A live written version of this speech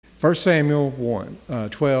1 Samuel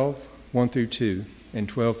 12, 1 through 2, and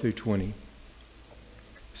 12 through 20.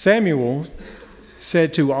 Samuel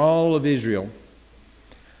said to all of Israel,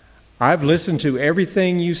 I've listened to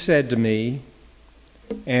everything you said to me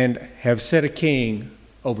and have set a king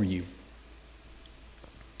over you.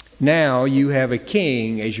 Now you have a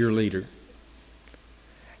king as your leader.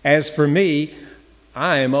 As for me,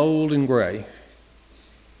 I am old and gray,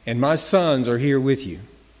 and my sons are here with you.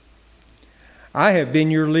 I have been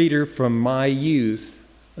your leader from my youth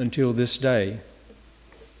until this day.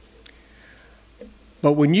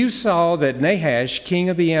 But when you saw that Nahash, king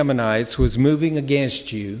of the Ammonites, was moving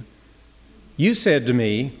against you, you said to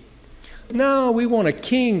me, no, we want a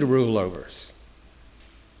king to rule over us.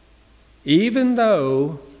 Even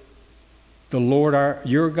though the Lord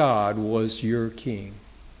your God was your king.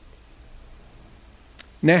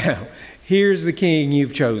 Now, here's the king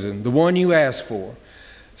you've chosen, the one you asked for.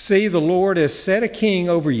 See, the Lord has set a king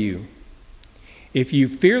over you. If you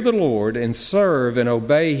fear the Lord and serve and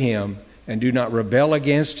obey him and do not rebel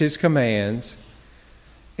against his commands,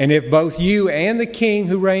 and if both you and the king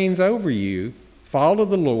who reigns over you follow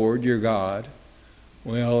the Lord your God,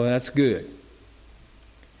 well, that's good.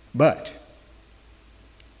 But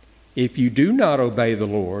if you do not obey the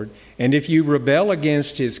Lord, and if you rebel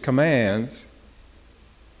against his commands,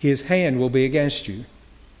 his hand will be against you,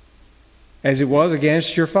 as it was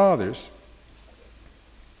against your fathers.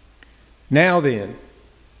 Now then,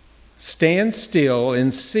 stand still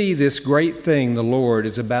and see this great thing the Lord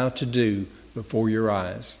is about to do before your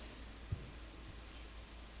eyes.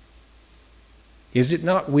 Is it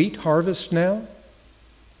not wheat harvest now?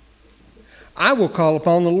 I will call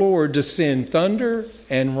upon the Lord to send thunder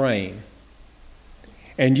and rain,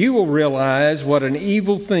 and you will realize what an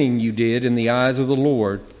evil thing you did in the eyes of the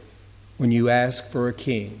Lord when you asked for a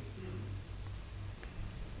king.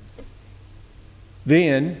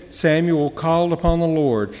 Then Samuel called upon the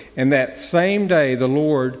Lord, and that same day the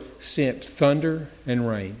Lord sent thunder and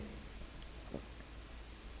rain.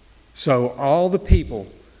 So all the people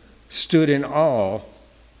stood in awe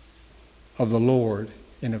of the Lord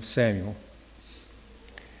and of Samuel.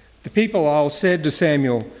 The people all said to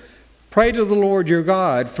Samuel, pray to the Lord your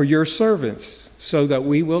God for your servants, so that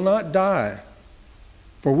we will not die.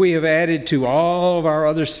 For we have added to all of our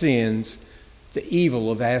other sins the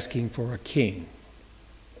evil of asking for a king.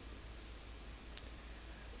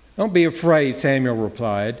 Don't be afraid, Samuel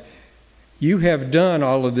replied. You have done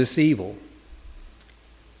all of this evil.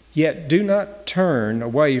 Yet do not turn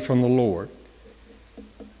away from the Lord,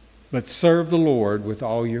 but serve the Lord with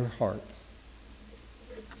all your heart.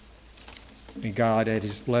 May God add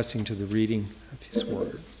his blessing to the reading of his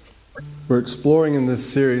word. We're exploring in this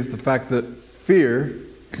series the fact that fear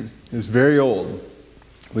is very old.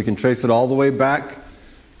 We can trace it all the way back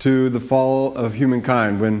to the fall of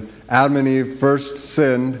humankind. When Adam and Eve first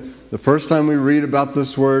sinned, the first time we read about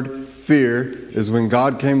this word fear is when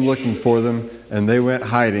God came looking for them and they went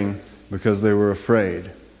hiding because they were afraid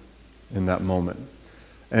in that moment.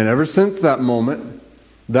 And ever since that moment,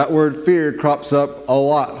 that word fear crops up a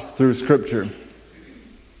lot through Scripture.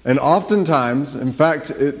 And oftentimes, in fact,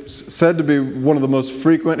 it's said to be one of the most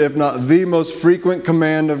frequent, if not the most frequent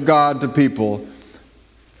command of God to people,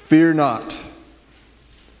 fear not.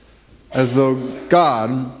 As though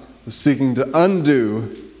God was seeking to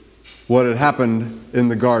undo what had happened in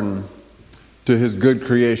the garden to his good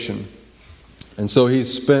creation. And so he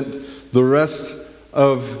spent the rest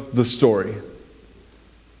of the story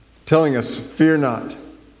telling us, fear not,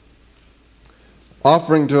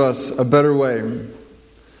 offering to us a better way.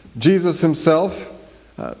 Jesus himself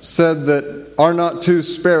said that are not 2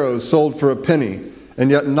 sparrows sold for a penny,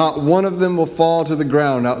 and yet not one of them will fall to the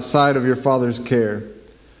ground outside of your Father's care.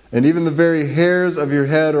 And even the very hairs of your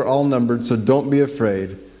head are all numbered, so don't be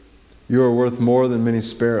afraid. You are worth more than many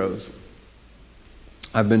sparrows.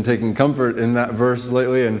 I've been taking comfort in that verse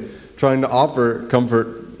lately and trying to offer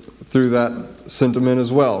comfort through that sentiment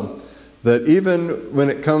as well. That even when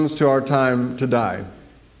it comes to our time to die,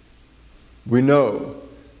 we know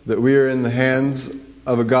that we are in the hands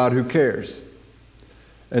of a God who cares.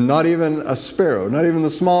 And not even a sparrow, not even the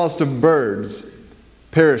smallest of birds,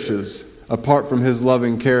 perishes apart from his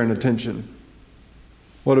loving care and attention.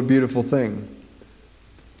 What a beautiful thing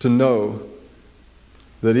to know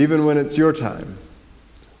that even when it's your time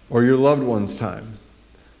or your loved one's time,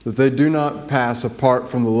 that they do not pass apart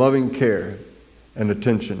from the loving care and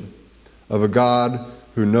attention of a God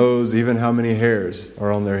who knows even how many hairs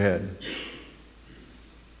are on their head.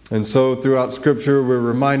 And so throughout Scripture, we're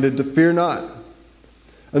reminded to fear not.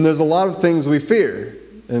 And there's a lot of things we fear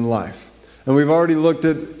in life. And we've already looked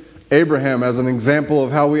at Abraham as an example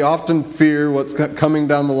of how we often fear what's coming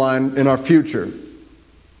down the line in our future.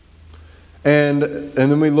 And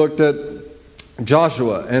then we looked at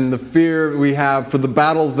Joshua and the fear we have for the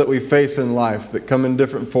battles that we face in life that come in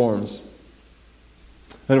different forms.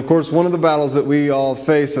 And of course, one of the battles that we all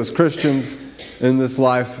face as Christians in this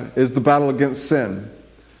life is the battle against sin.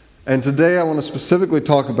 And today I want to specifically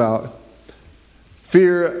talk about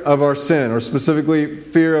fear of our sin, or specifically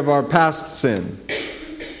fear of our past sin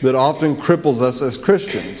that often cripples us as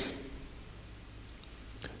Christians.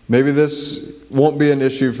 Maybe this won't be an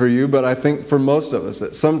issue for you, but I think for most of us,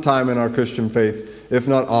 at some time in our Christian faith, if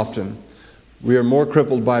not often, we are more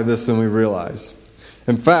crippled by this than we realize.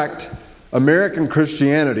 In fact, American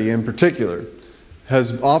Christianity in particular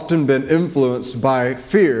has often been influenced by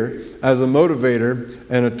fear as a motivator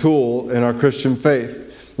and a tool in our Christian faith.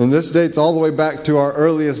 And this dates all the way back to our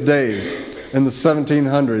earliest days in the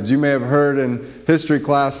 1700s. You may have heard in history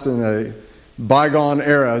class in a bygone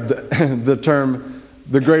era the term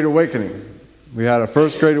the Great Awakening. We had a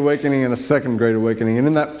first Great Awakening and a second Great Awakening. And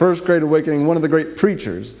in that first Great Awakening, one of the great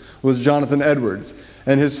preachers was Jonathan Edwards.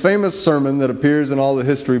 And his famous sermon that appears in all the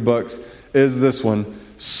history books is this one: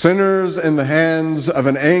 "Sinners in the hands of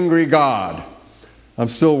an angry God." I'm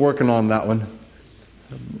still working on that one.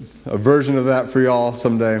 A version of that for y'all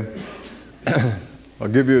someday. I'll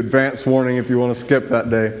give you advance warning if you want to skip that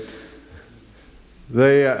day.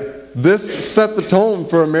 This set the tone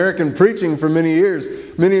for American preaching for many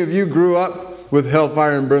years. Many of you grew up with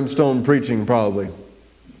hellfire and brimstone preaching, probably.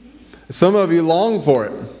 Some of you long for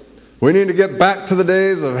it. We need to get back to the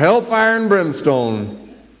days of hellfire and brimstone.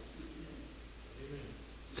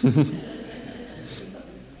 And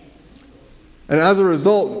as a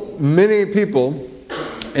result, many people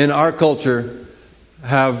in our culture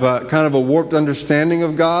have kind of a warped understanding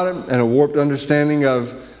of God and a warped understanding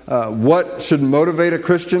of what should motivate a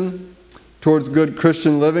Christian towards good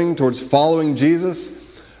Christian living, towards following Jesus.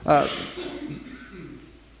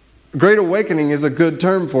 Great Awakening is a good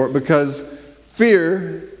term for it because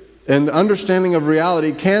fear and the understanding of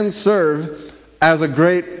reality can serve as a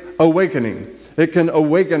great awakening. It can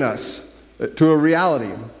awaken us to a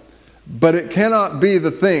reality. But it cannot be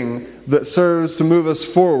the thing that serves to move us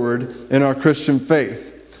forward in our Christian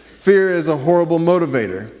faith. Fear is a horrible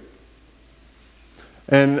motivator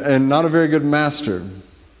and not a very good master.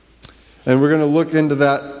 And we're going to look into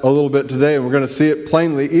that a little bit today, and we're going to see it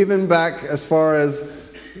plainly, even back as far as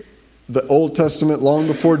the Old Testament, long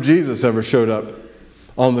before Jesus ever showed up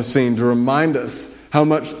on the scene, to remind us how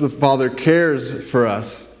much the Father cares for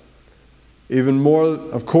us. Even more,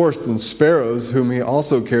 of course, than sparrows, whom He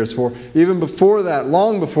also cares for. Even before that,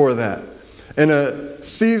 long before that, in a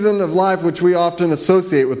season of life which we often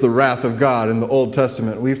associate with the wrath of God in the Old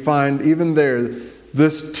Testament, we find even there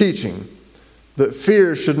this teaching that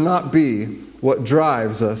fear should not be what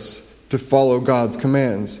drives us to follow God's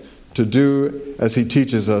commands, to do as He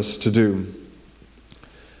teaches us to do.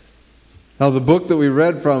 Now, the book that we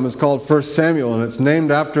read from is called 1 Samuel, and it's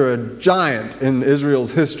named after a giant in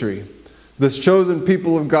Israel's history. This chosen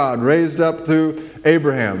people of God, raised up through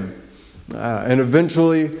Abraham, and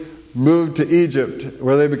eventually moved to Egypt,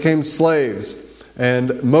 where they became slaves.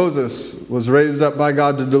 And Moses was raised up by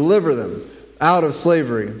God to deliver them out of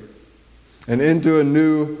slavery and into a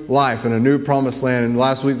new life and a new promised land. And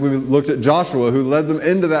last week we looked at Joshua, who led them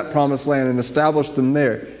into that promised land and established them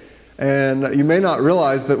there. And you may not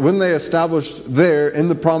realize that when they established there in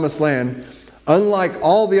the promised land, unlike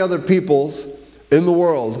all the other peoples in the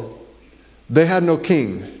world, they had no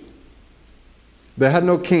king. They had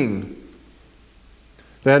no king.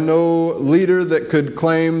 They had no leader that could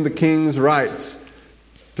claim the king's rights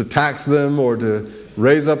to tax them or to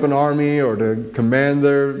raise up an army or to command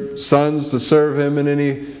their sons to serve him in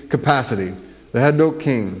any capacity. They had no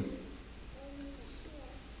king.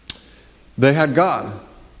 They had God.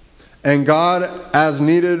 And God, as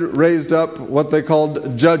needed, raised up what they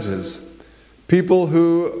called judges. People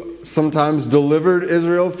who sometimes delivered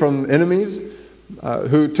Israel from enemies,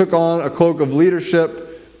 who took on a cloak of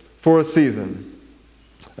leadership for a season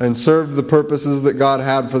and served the purposes that God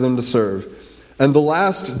had for them to serve. And the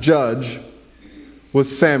last judge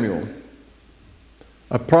was Samuel,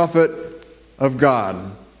 a prophet of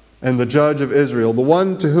God and the judge of Israel, the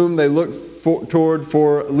one to whom they looked toward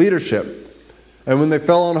for leadership. And when they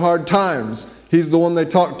fell on hard times, he's the one they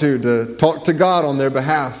talked to talk to God on their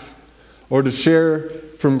behalf or to share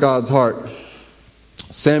from God's heart.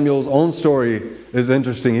 Samuel's own story is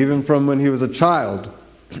interesting, even from when he was a child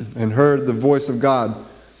and heard the voice of God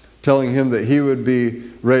telling him that he would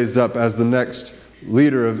be raised up as the next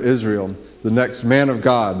leader of Israel, the next man of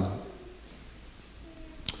God.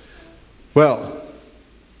 Well,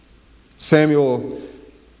 Samuel,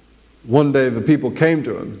 one day the people came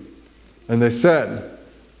to him and they said,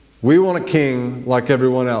 "We want a king like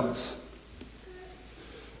everyone else."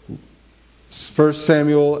 1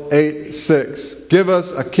 Samuel 8:6, "Give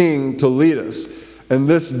us a king to lead us." And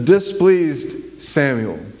this displeased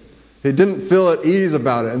Samuel. He didn't feel at ease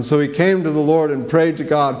about it. And so he came to the Lord and prayed to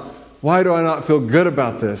God, "Why do I not feel good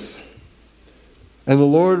about this?" And the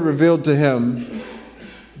Lord revealed to him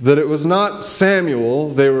that it was not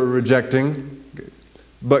Samuel they were rejecting,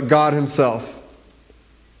 but God himself.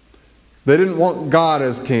 They didn't want God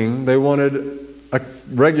as king. They wanted a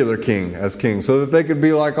regular king as king so that they could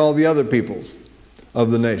be like all the other peoples of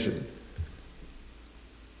the nation.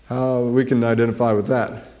 How we can identify with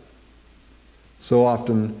that. So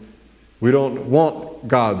often we don't want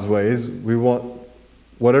God's ways. We want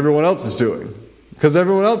what everyone else is doing because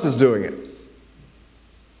everyone else is doing it.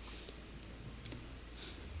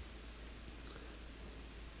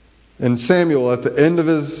 And Samuel, at the end of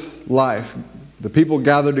his life, the people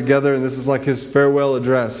gathered together, and this is like his farewell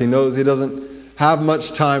address. He knows he doesn't have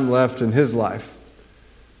much time left in his life.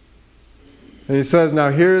 And he says, "Now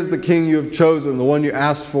here is the king you have chosen, the one you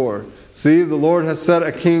asked for. See, the Lord has set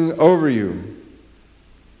a king over you."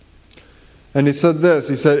 And he said this,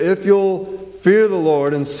 he said, "If you'll fear the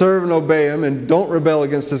Lord and serve and obey him and don't rebel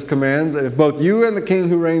against his commands, and if both you and the king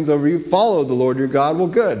who reigns over you follow the Lord your God, well,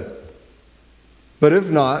 good. But if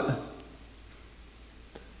not,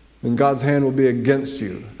 then God's hand will be against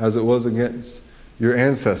you, as it was against your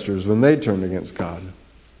ancestors when they turned against God."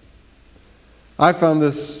 I found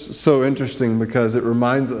this so interesting because it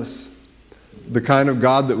reminds us the kind of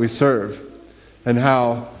God that we serve and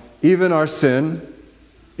how even our sin,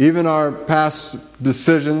 even our past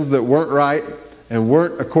decisions that weren't right and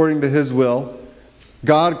weren't according to his will,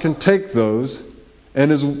 God can take those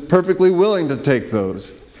and is perfectly willing to take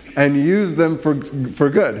those and use them for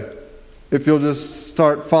good if you'll just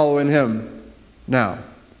start following him now.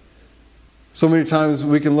 So many times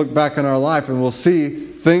we can look back in our life and we'll see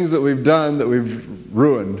things that we've done that we've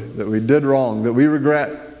ruined, that we did wrong, that we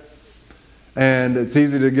regret. And it's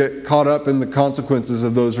easy to get caught up in the consequences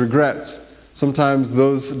of those regrets. Sometimes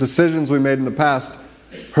those decisions we made in the past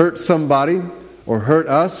hurt somebody or hurt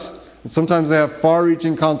us. And sometimes they have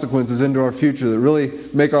far-reaching consequences into our future that really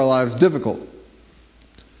make our lives difficult.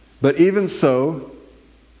 But even so,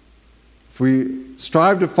 if we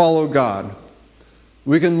strive to follow God,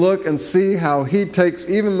 we can look and see how he takes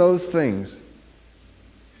even those things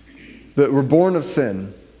that were born of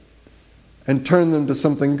sin and turn them to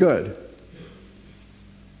something good.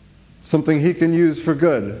 Something he can use for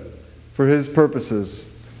good, for his purposes,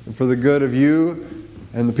 and for the good of you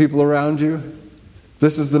and the people around you.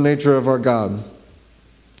 This is the nature of our God.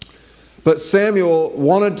 But Samuel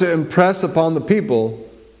wanted to impress upon the people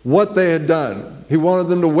what they had done. He wanted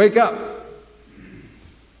them to wake up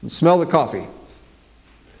and smell the coffee.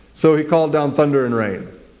 So he called down thunder and rain.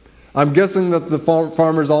 I'm guessing that the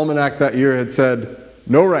Farmer's Almanac that year had said,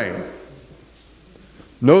 no rain,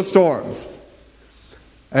 no storms.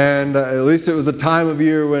 And at least it was a time of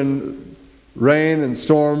year when rain and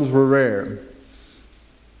storms were rare.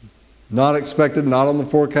 Not expected, not on the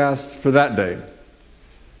forecast for that day.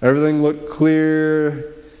 Everything looked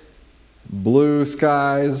clear, blue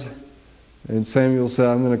skies. And Samuel said,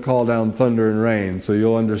 I'm going to call down thunder and rain so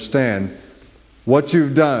you'll understand what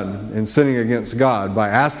you've done in sinning against God by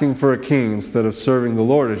asking for a king instead of serving the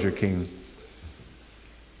Lord as your king.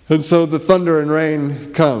 And so the thunder and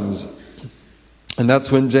rain comes. And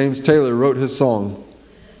that's when James Taylor wrote his song,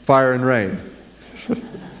 Fire and Rain.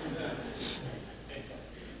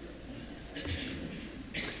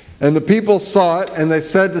 And the people saw it, and they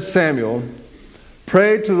said to Samuel,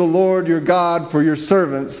 pray to the Lord your God for your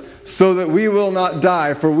servants, so that we will not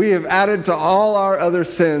die, for we have added to all our other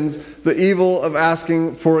sins the evil of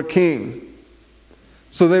asking for a king.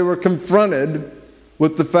 So they were confronted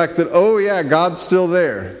with the fact that, oh yeah, God's still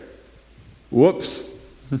there. Whoops.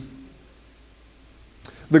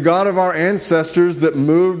 The God of our ancestors that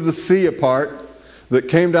moved the sea apart, that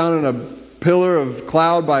came down in a pillar of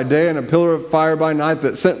cloud by day and a pillar of fire by night,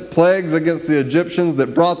 that sent plagues against the Egyptians,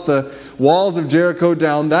 that brought the walls of Jericho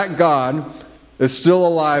down, that God is still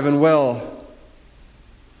alive and well.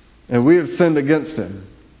 And we have sinned against him.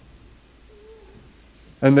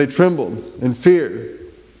 And they trembled in fear.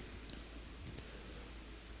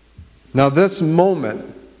 Now this moment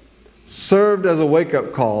served as a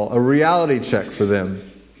wake-up call, a reality check for them.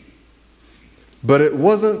 But it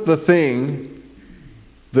wasn't the thing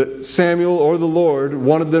that Samuel or the Lord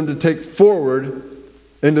wanted them to take forward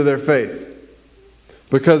into their faith.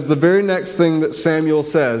 Because the very next thing that Samuel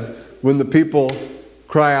says when the people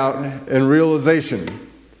cry out in realization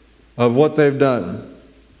of what they've done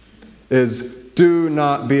is do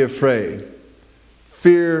not be afraid.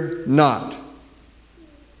 Fear not.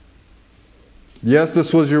 Yes,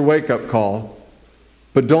 this was your wake-up call,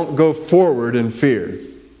 but don't go forward in fear.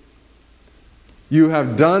 You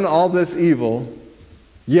have done all this evil,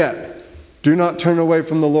 yet do not turn away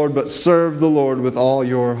from the Lord, but serve the Lord with all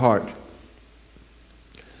your heart.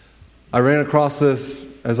 I ran across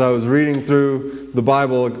this as I was reading through the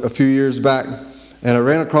Bible a few years back, and I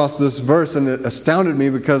ran across this verse, and it astounded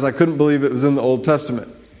me because I couldn't believe it was in the Old Testament,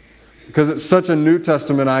 because it's such a New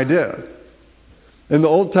Testament idea. In the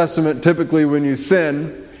Old Testament, typically when you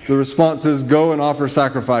sin, the response is go and offer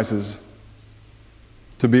sacrifices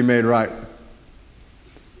to be made right.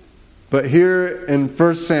 But here in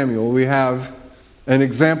 1 Samuel, we have an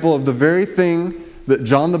example of the very thing that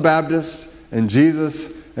John the Baptist and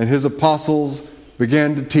Jesus and his apostles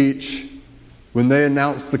began to teach when they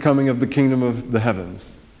announced the coming of the kingdom of the heavens.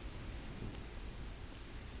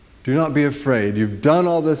 Do not be afraid. You've done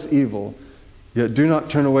all this evil, yet do not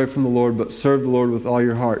turn away from the Lord, but serve the Lord with all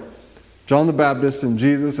your heart. John the Baptist and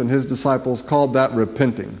Jesus and his disciples called that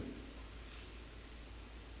repenting.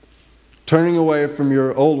 Turning away from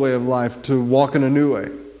your old way of life to walk in a new way.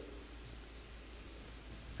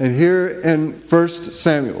 And here in 1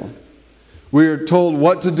 Samuel, we are told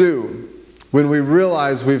what to do when we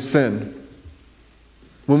realize we've sinned.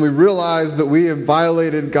 When we realize that we have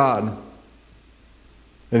violated God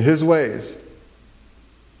and His ways.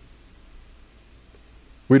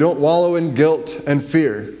 We don't wallow in guilt and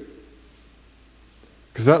fear,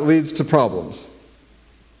 because that leads to problems.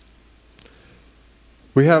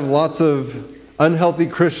 We have lots of unhealthy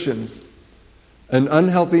Christians and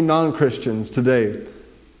unhealthy non-Christians today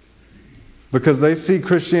because they see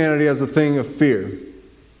Christianity as a thing of fear.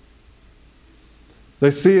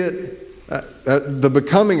 They see it, the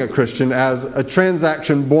becoming a Christian, as a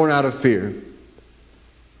transaction born out of fear.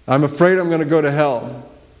 I'm afraid I'm going to go to hell,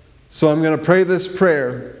 so I'm going to pray this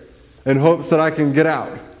prayer in hopes that I can get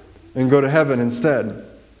out and go to heaven instead.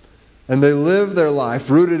 And they live their life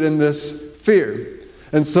rooted in this fear.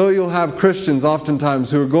 And so you'll have Christians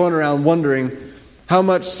oftentimes who are going around wondering, how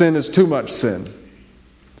much sin is too much sin?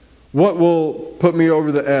 What will put me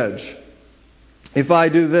over the edge? If I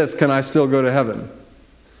do this, can I still go to heaven?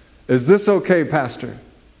 Is this okay, Pastor?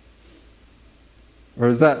 Or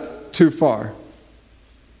is that too far?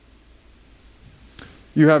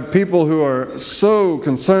 You have people who are so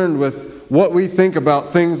concerned with what we think about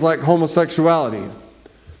things like homosexuality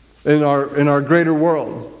in our greater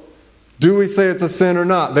world. Do we say it's a sin or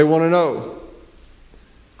not? They want to know.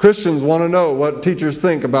 Christians want to know what teachers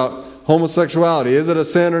think about homosexuality. Is it a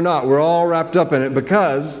sin or not? We're all wrapped up in it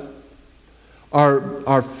because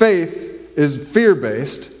our faith is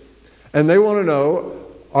fear-based, and they want to know,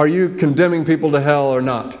 are you condemning people to hell or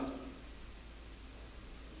not?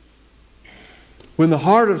 When the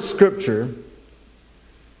heart of Scripture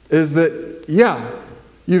is that, yeah,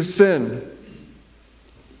 you've sinned,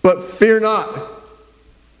 but fear not.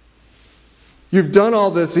 You've done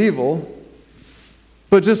all this evil,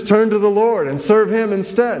 but just turn to the Lord and serve Him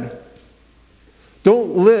instead.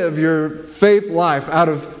 Don't live your faith life out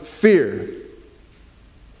of fear.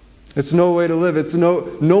 It's no way to live.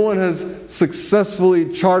 No one has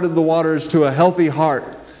successfully charted the waters to a healthy heart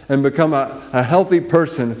and become a healthy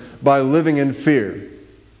person by living in fear.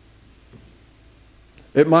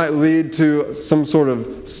 It might lead to some sort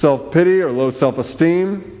of self-pity or low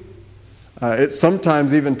self-esteem. It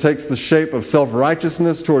sometimes even takes the shape of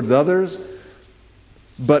self-righteousness towards others.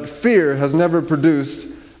 But fear has never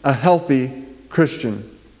produced a healthy Christian.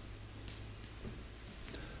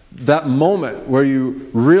 That moment where you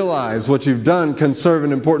realize what you've done can serve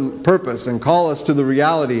an important purpose and call us to the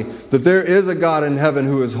reality that there is a God in heaven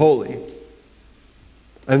who is holy,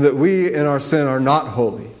 and that we in our sin are not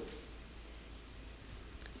holy.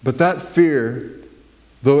 But that fear,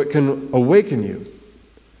 though it can awaken you,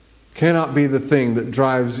 cannot be the thing that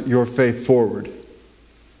drives your faith forward.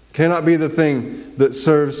 Cannot be the thing that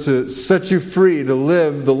serves to set you free to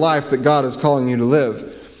live the life that God is calling you to live.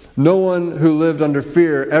 No one who lived under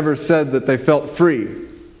fear ever said that they felt free.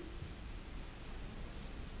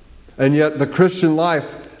 And yet the Christian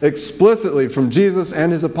life explicitly from Jesus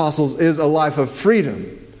and His apostles is a life of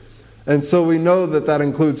freedom. And so we know that that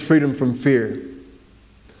includes freedom from fear.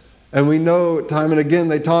 And we know time and again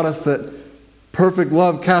they taught us that perfect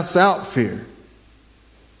love casts out fear.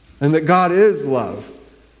 And that God is love.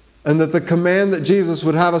 And that the command that Jesus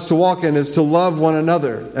would have us to walk in is to love one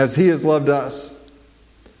another as He has loved us.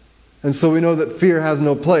 And so we know that fear has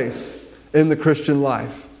no place in the Christian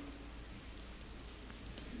life.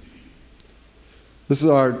 This is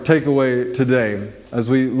our takeaway today as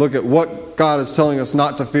we look at what God is telling us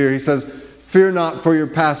not to fear. He says, fear not for your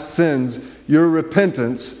past sins. Your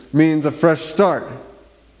repentance means a fresh start.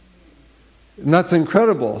 And that's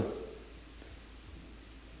incredible.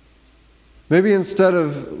 Maybe instead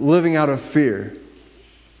of living out of fear,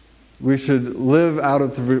 we should live out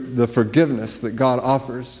of the forgiveness that God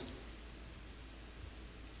offers.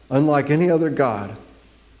 Unlike any other God.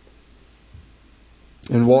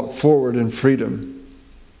 And walk forward in freedom.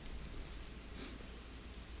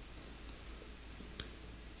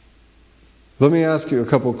 Let me ask you a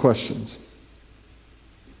couple of questions.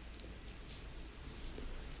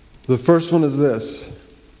 The first one is this.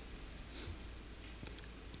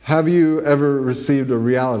 Have you ever received a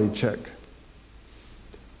reality check?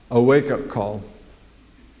 A wake-up call?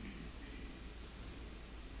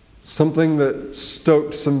 Something that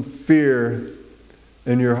stoked some fear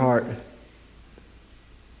in your heart?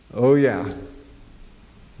 Oh yeah,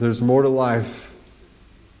 there's more to life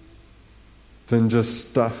than just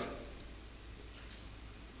stuff.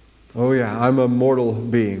 Oh yeah, I'm a mortal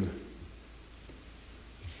being.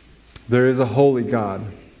 There is a holy God,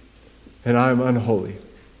 and I'm unholy.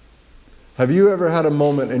 Have you ever had a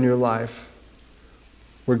moment in your life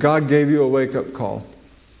where God gave you a wake-up call?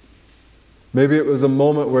 Maybe it was a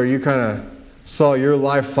moment where you kind of saw your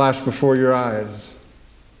life flash before your eyes.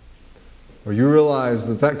 Or you realized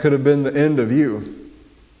that that could have been the end of you.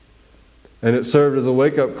 And it served as a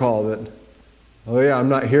wake-up call that, oh yeah, I'm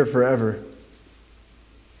not here forever.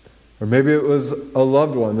 Or maybe it was a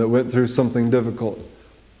loved one that went through something difficult.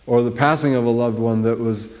 Or the passing of a loved one that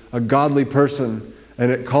was a godly person,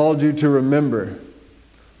 and it called you to remember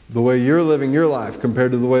the way you're living your life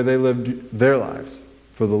compared to the way they lived their lives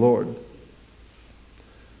for the Lord.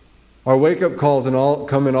 Our wake-up calls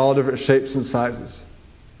come in all different shapes and sizes.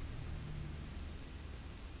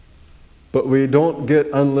 But we don't get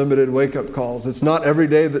unlimited wake-up calls. It's not every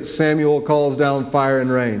day that Samuel calls down fire and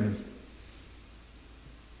rain.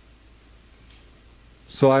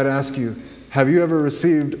 So I'd ask you, have you ever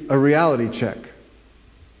received a reality check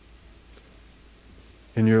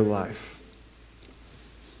in your life?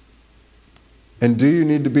 And do you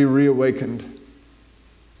need to be reawakened?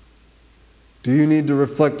 Do you need to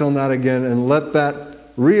reflect on that again and let that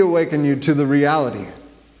reawaken you to the reality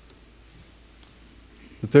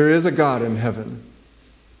that there is a God in heaven,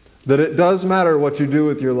 that it does matter what you do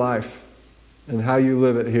with your life and how you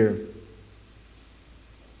live it here.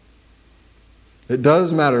 It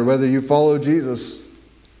does matter whether you follow Jesus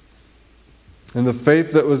and the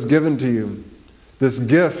faith that was given to you, this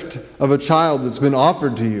gift of a child that's been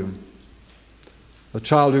offered to you, a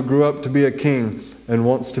child who grew up to be a king and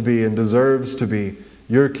wants to be and deserves to be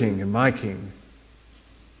your king and my king.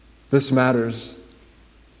 This matters.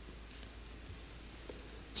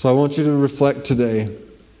 So I want you to reflect today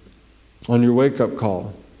on your wake-up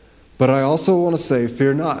call. But I also want to say,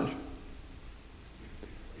 fear not.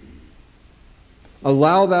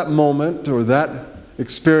 Allow that moment or that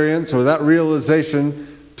experience or that realization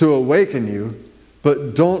to awaken you,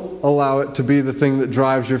 but don't allow it to be the thing that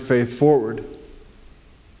drives your faith forward.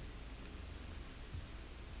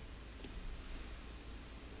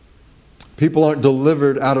 People aren't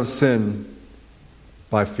delivered out of sin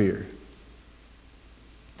by fear.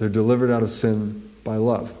 They're delivered out of sin by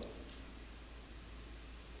love,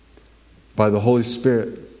 by the Holy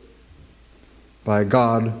Spirit, by a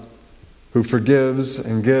God who forgives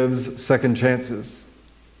and gives second chances,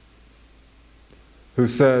 who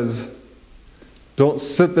says, don't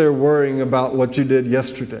sit there worrying about what you did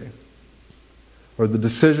yesterday or the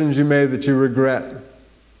decisions you made that you regret.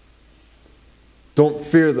 Don't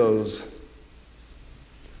fear those.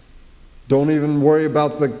 Don't even worry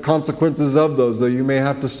about the consequences of those, though you may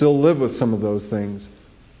have to still live with some of those things.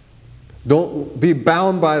 Don't be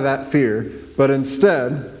bound by that fear, but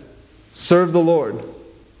instead, serve the Lord.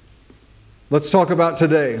 Let's talk about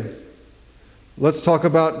today. Let's talk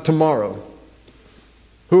about tomorrow.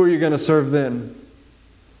 Who are you going to serve then?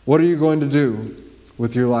 What are you going to do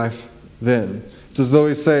with your life then? It's as though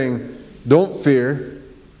he's saying, don't fear.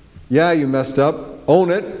 Yeah, you messed up.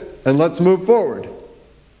 Own it, and let's move forward.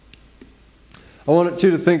 I want you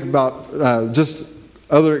to think about just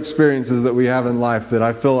other experiences that we have in life that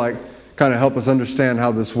I feel like kind of help us understand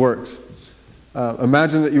how this works.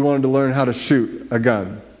 Imagine that you wanted to learn how to shoot a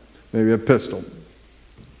gun, maybe a pistol.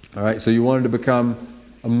 All right, so you wanted to become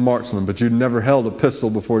a marksman, but you'd never held a pistol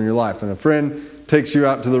before in your life. And a friend takes you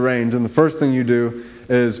out to the range, and the first thing you do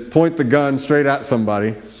is point the gun straight at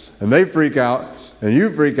somebody, and they freak out, and you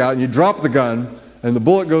freak out, and you drop the gun, and the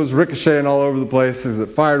bullet goes ricocheting all over the place as it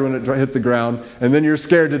fired when it hit the ground, and then you're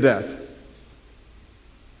scared to death.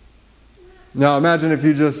 Now imagine if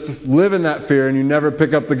you just live in that fear and you never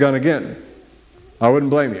pick up the gun again. I wouldn't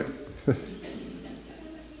blame you.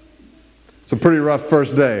 It's a pretty rough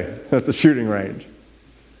first day at the shooting range.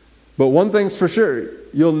 But one thing's for sure,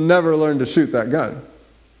 you'll never learn to shoot that gun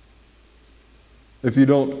if you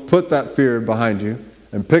don't put that fear behind you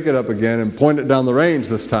and pick it up again and point it down the range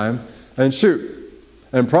this time and shoot.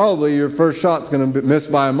 And probably your first shot's going to miss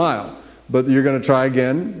by a mile, but you're going to try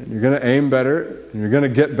again, and you're going to aim better, and you're going to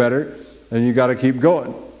get better, and you got to keep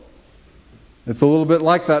going. It's a little bit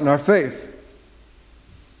like that in our faith.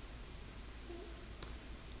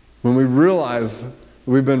 When we realize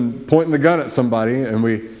we've been pointing the gun at somebody and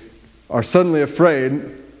we are suddenly afraid,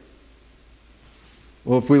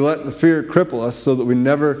 well, if we let the fear cripple us so that we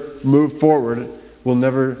never move forward, we'll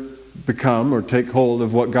never become or take hold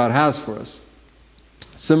of what God has for us.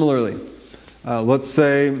 Similarly, let's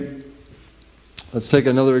take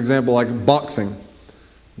another example like boxing.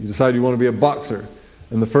 You decide you want to be a boxer,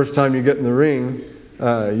 and the first time you get in the ring,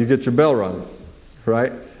 you get your bell rung,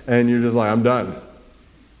 right? And you're just like, I'm done.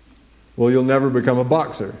 Well, you'll never become a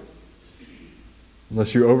boxer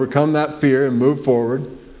unless you overcome that fear and move forward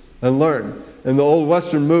and learn. In the old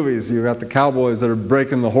Western movies, you've got the cowboys that are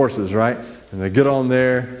breaking the horses, right? And they get on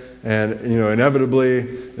there, and inevitably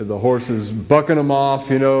the horse is bucking them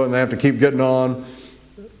off, and they have to keep getting on.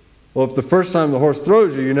 Well, if the first time the horse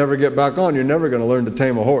throws you, you never get back on, you're never going to learn to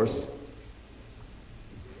tame a horse.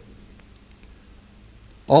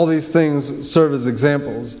 All these things serve as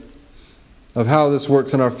examples of how this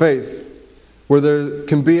works in our faith, where there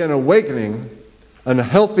can be an awakening and a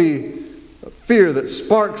healthy fear that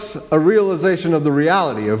sparks a realization of the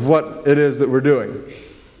reality of what it is that we're doing.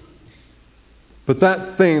 But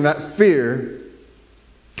that fear,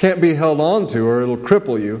 can't be held on to, or it'll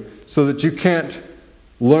cripple you so that you can't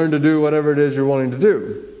learn to do whatever it is you're wanting to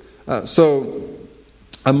do. So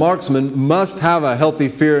a marksman must have a healthy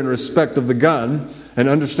fear and respect of the gun and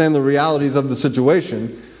understand the realities of the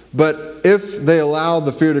situation. But if they allow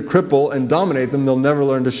the fear to cripple and dominate them, they'll never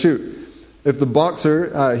learn to shoot. If the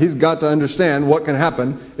boxer, he's got to understand what can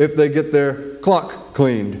happen if they get their clock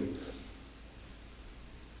cleaned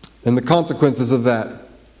and the consequences of that.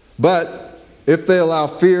 But if they allow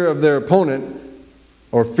fear of their opponent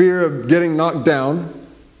or fear of getting knocked down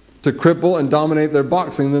to cripple and dominate their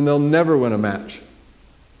boxing, then they'll never win a match.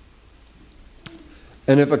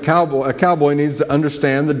 And if a cowboy needs to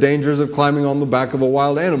understand the dangers of climbing on the back of a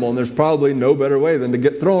wild animal, and there's probably no better way than to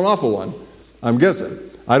get thrown off of one, I'm guessing.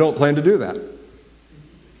 I don't plan to do that.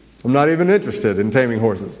 I'm not even interested in taming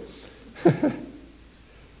horses.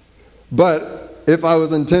 But if I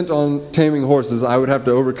was intent on taming horses, I would have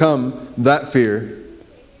to overcome that fear,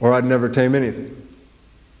 or I'd never tame anything.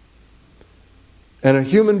 And a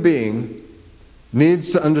human being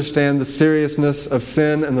needs to understand the seriousness of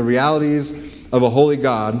sin and the realities of a holy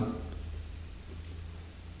God.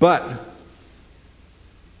 But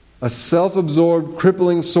a self-absorbed,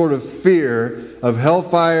 crippling sort of fear of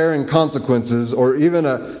hellfire and consequences, or even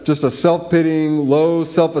just a self-pitying, low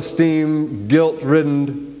self-esteem,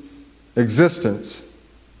 guilt-ridden existence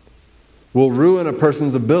will ruin a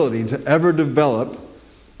person's ability to ever develop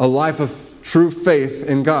a life of true faith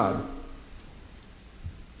in God.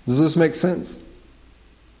 Does this make sense?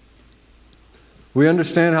 We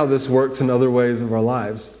understand how this works in other ways of our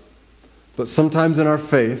lives, but sometimes in our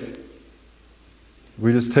faith,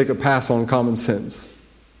 we just take a pass on common sense.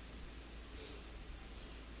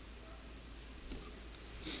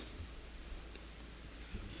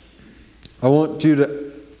 I want you to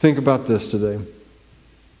think about this today.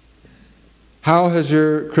 How has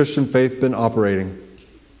your Christian faith been operating?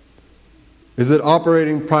 Is it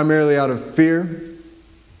operating primarily out of fear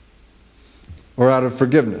or out of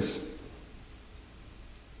forgiveness?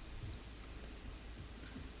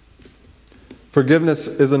 Forgiveness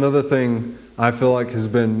is another thing I feel like has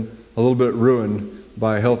been a little bit ruined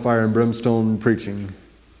by hellfire and brimstone preaching.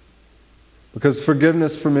 Because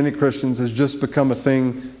forgiveness for many Christians has just become a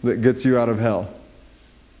thing that gets you out of hell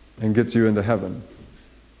and gets you into heaven.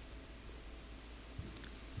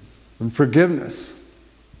 And forgiveness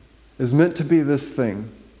is meant to be this thing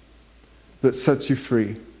that sets you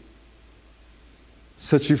free.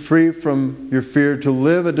 Sets you free from your fear to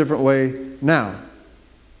live a different way now.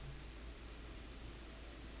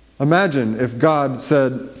 Imagine if God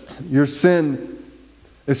said, your sin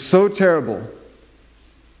is so terrible,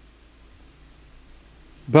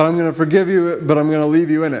 but I'm going to forgive you, but I'm going to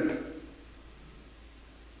leave you in it.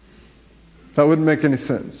 That wouldn't make any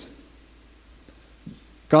sense.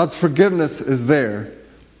 God's forgiveness is there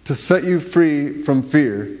to set you free from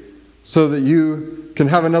fear so that you can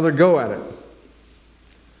have another go at it.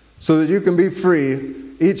 So that you can be free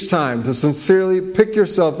each time to sincerely pick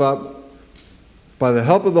yourself up, by the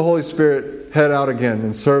help of the Holy Spirit, head out again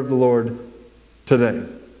and serve the Lord today.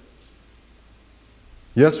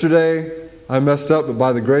 Yesterday, I messed up, but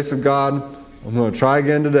by the grace of God, I'm going to try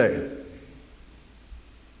again today.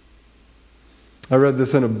 I read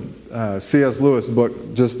this in a C.S. Lewis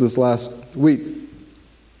book just this last week.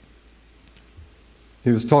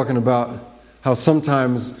 He was talking about how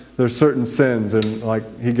sometimes there's certain sins, and like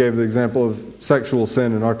he gave the example of sexual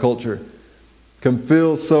sin in our culture, can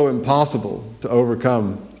feel so impossible to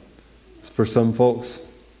overcome for some folks.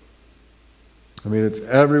 I mean, it's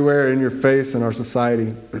everywhere in your face in our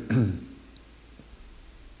society.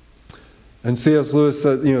 And C.S. Lewis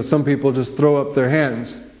said, some people just throw up their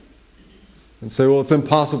hands and say, well, it's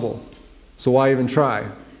impossible, so why even try?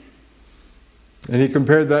 And he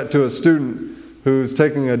compared that to a student who's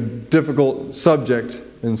taking a difficult subject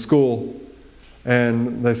in school,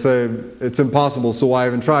 and they say, it's impossible, so why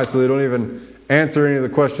even try? So they don't even answer any of the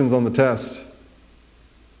questions on the test.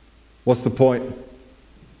 What's the point?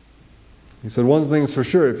 He said, one thing's for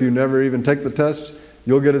sure, if you never even take the test,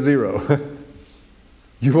 you'll get a 0.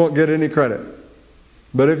 You won't get any credit.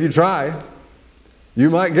 But if you try,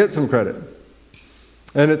 you might get some credit.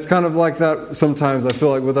 And it's kind of like that sometimes, I feel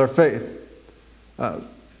like, with our faith.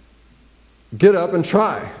 Get up and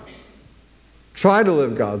try. Try to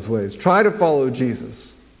live God's ways. Try to follow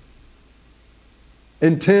Jesus.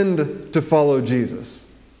 Intend to follow Jesus.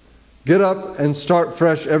 Get up and start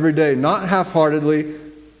fresh every day, not half-heartedly,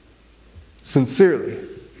 sincerely.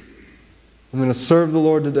 I'm going to serve the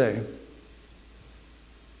Lord today.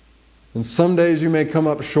 And some days you may come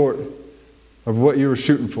up short of what you were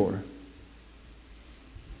shooting for.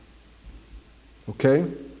 Okay?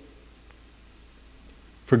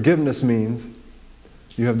 Forgiveness means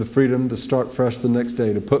you have the freedom to start fresh the next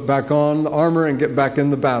day, to put back on the armor and get back in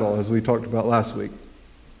the battle, as we talked about last week.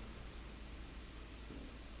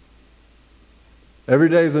 Every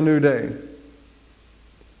day is a new day.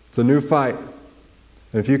 It's a new fight.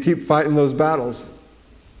 And if you keep fighting those battles,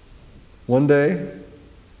 one day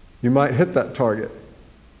you might hit that target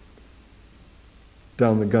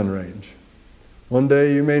down the gun range. One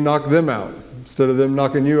day you may knock them out instead of them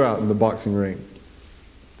knocking you out in the boxing ring.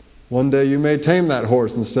 One day you may tame that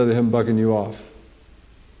horse instead of him bucking you off.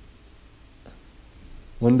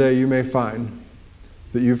 One day you may find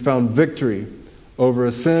that you've found victory over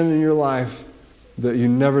a sin in your life that you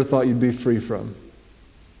never thought you'd be free from.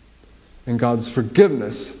 And God's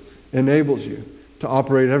forgiveness enables you to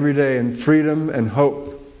operate every day in freedom and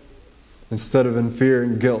hope instead of in fear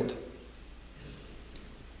and guilt.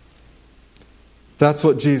 That's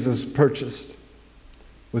what Jesus purchased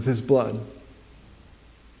with his blood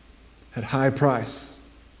at high price.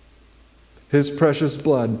 His precious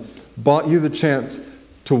blood bought you the chance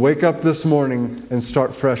to wake up this morning and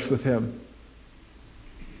start fresh with him.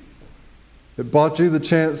 It bought you the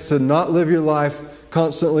chance to not live your life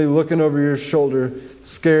constantly looking over your shoulder,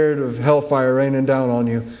 scared of hellfire raining down on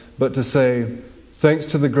you, but to say, thanks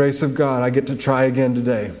to the grace of God, I get to try again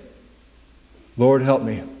today. Lord, help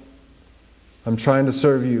me. I'm trying to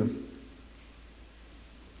serve you.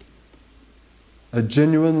 A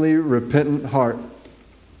genuinely repentant heart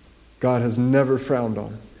God has never frowned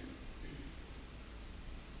on.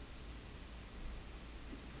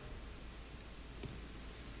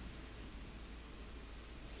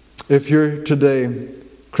 If you're today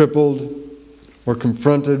crippled or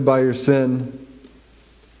confronted by your sin,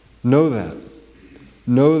 know that.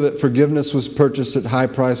 Know that forgiveness was purchased at high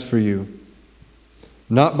price for you.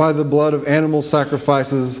 Not by the blood of animal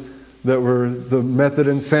sacrifices that were the method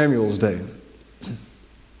in Samuel's day,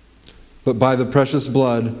 but by the precious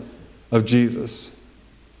blood of Jesus.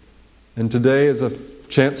 And today is a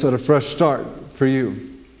chance at a fresh start for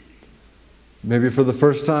you. Maybe for the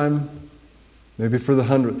first time, maybe for the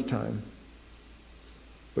 100th time.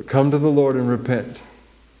 But come to the Lord and repent.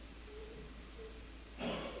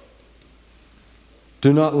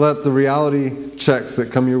 Do not let the reality checks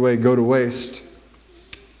that come your way go to waste.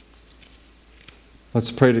 Let's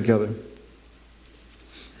pray together.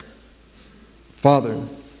 Father,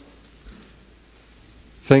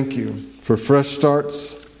 thank you for fresh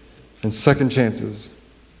starts and second chances.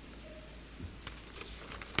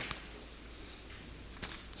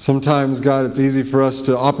 Sometimes, God, it's easy for us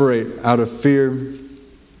to operate out of fear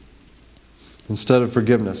instead of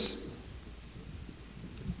forgiveness.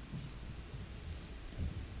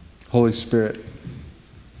 Holy Spirit,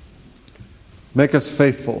 make us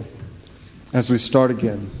faithful as we start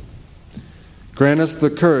again. Grant us the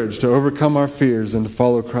courage to overcome our fears and to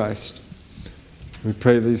follow Christ. We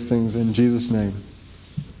pray these things in Jesus' name.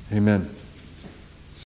 Amen.